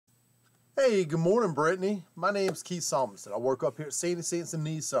Hey, good morning, Brittney. My name's Keith Sansing. I work up here at Sansing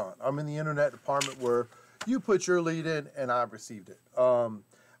Nissan. I'm in the internet department where you put your lead in and I received it.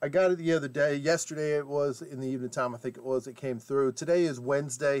 I got it the other day. Yesterday it was in the evening time, I think it was. It came through. Today is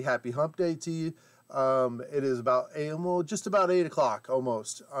Wednesday. Happy Hump Day to you. It is about just about 8 o'clock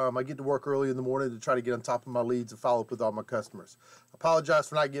almost. I get to work early in the morning to try to get on top of my leads and follow up with all my customers. I apologize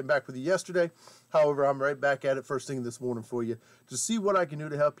for not getting back with you yesterday. However, I'm right back at it first thing this morning for you to see what I can do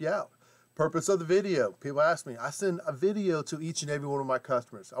to help you out. Purpose of the video. People ask me, I send a video to each and every one of my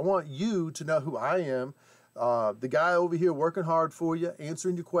customers. I want you to know who I am, the guy over here working hard for you,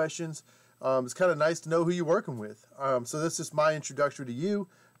 answering your questions. It's kind of nice to know who you're working with. So this is my introduction to you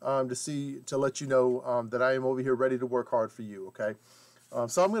to let you know that I am over here ready to work hard for you, okay?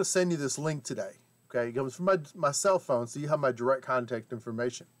 So I'm going to send you this link today, okay? It comes from my cell phone, so you have my direct contact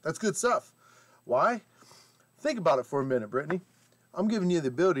information. That's good stuff. Why? Think about it for a minute, Brittney. I'm giving you the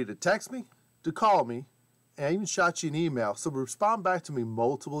ability to text me, to call me, and I even shot you an email. So respond back to me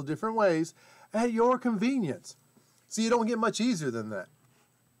multiple different ways at your convenience. So you don't get much easier than that.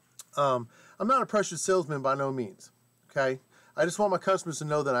 I'm not a pressured salesman by no means, okay? I just want my customers to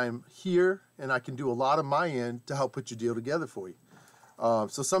know that I'm here and I can do a lot on my end to help put your deal together for you.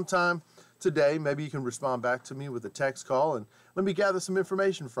 So sometime today, maybe you can respond back to me with a text call and let me gather some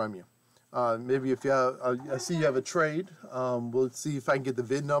information from you. Maybe if you have, I see you have a trade, we'll see if I can get the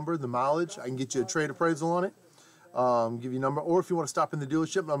VIN number, the mileage. I can get you a trade appraisal on it, give you a number. Or if you want to stop in the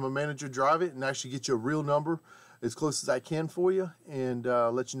dealership, I'm a manager, drive it, and actually get you a real number as close as I can for you and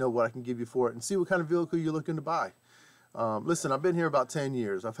let you know what I can give you for it and see what kind of vehicle you're looking to buy. Listen, I've been here about 10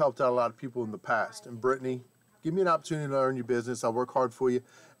 years. I've helped out a lot of people in the past. And Brittney, give me an opportunity to learn your business. I work hard for you,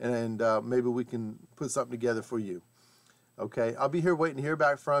 and maybe we can put something together for you. Okay, I'll be here waiting to hear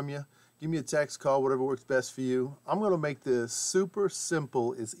back from you. Give me a text, call, whatever works best for you. I'm going to make this super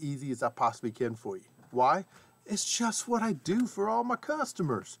simple, as easy as I possibly can for you. Why? It's just what I do for all my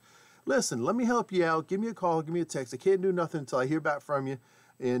customers. Listen, let me help you out. Give me a call, give me a text. I can't do nothing until I hear back from you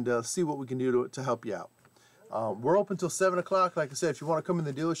and see what we can do to help you out. We're open until 7 o'clock. Like I said, if you want to come in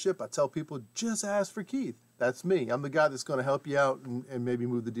the dealership, I tell people, just ask for Keith. That's me. I'm the guy that's going to help you out and maybe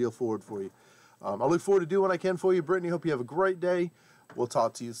move the deal forward for you. I look forward to doing what I can for you, Brittney. Hope you have a great day. We'll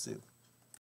talk to you soon.